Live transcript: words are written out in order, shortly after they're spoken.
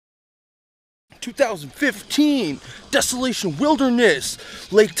2015, Desolation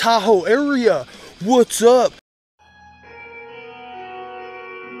Wilderness, Lake Tahoe area. What's up?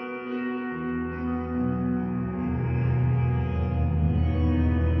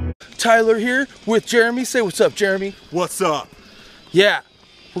 Tyler here with Jeremy. Say what's up, Jeremy. What's up? Yeah,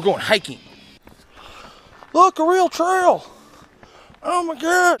 we're going hiking. Look, a real trail. Oh my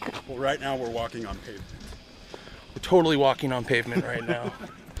God. Well, right now we're walking on pavement. We're totally walking on pavement right now,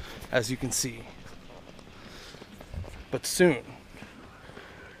 as you can see. But soon,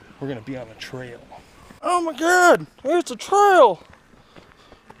 we're gonna be on a trail. Oh my God, it's a trail.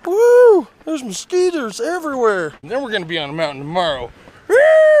 Woo, there's mosquitoes everywhere. And then we're gonna be on a mountain tomorrow.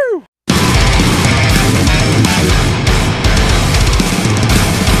 Woo!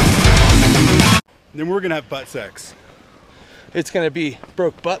 Then we're gonna have butt sex. It's gonna be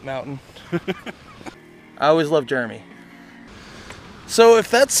Broke Butt Mountain. I always love Jeremy. So if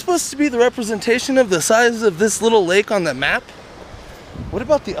that's supposed to be the representation of the size of this little lake on the map, what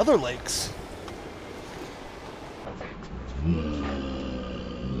about the other lakes?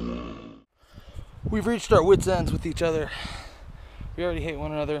 We've reached our wits' ends with each other. We already hate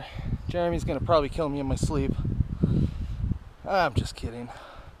one another. Jeremy's gonna probably kill me in my sleep. I'm just kidding.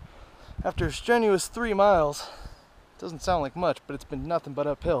 After a strenuous 3 miles, doesn't sound like much, but it's been nothing but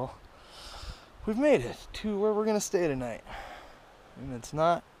uphill. We've made it to where we're gonna stay tonight. And it's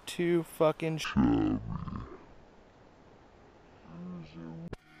not too fucking shabby.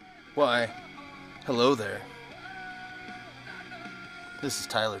 Why, hello there. This is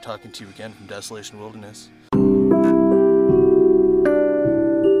Tyler talking to you again from Desolation Wilderness.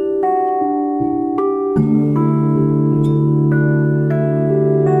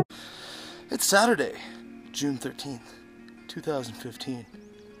 It's Saturday, June 13th, 2015.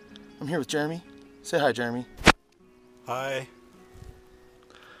 I'm here with Jeremy. Say hi, Jeremy. Hi.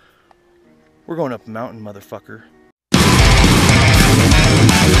 We're going up a mountain, motherfucker.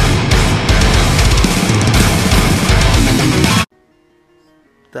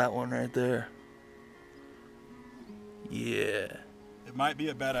 That one right there. Yeah. It might be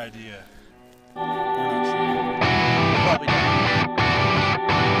a bad idea. We're not sure. Probably not.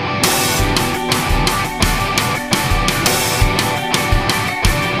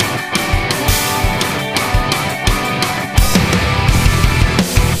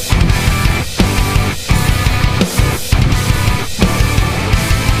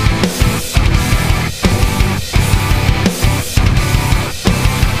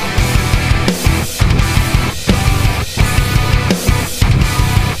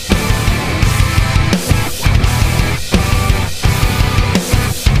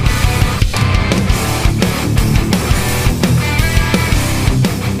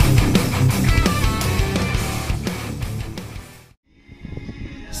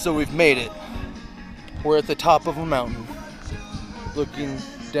 So we've made it. We're at the top of a mountain, looking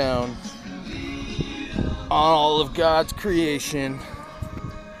down on all of God's creation.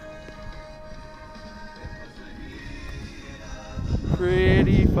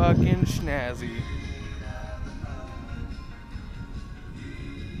 Pretty fucking snazzy.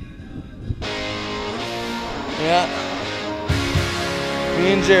 Yeah.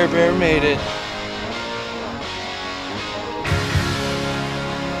 Me and Jer Bear made it.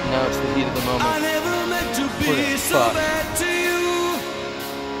 Now it's the heat of the moment. I never meant to be so bad to you.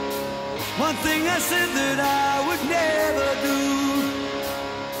 One thing I said that I would never do.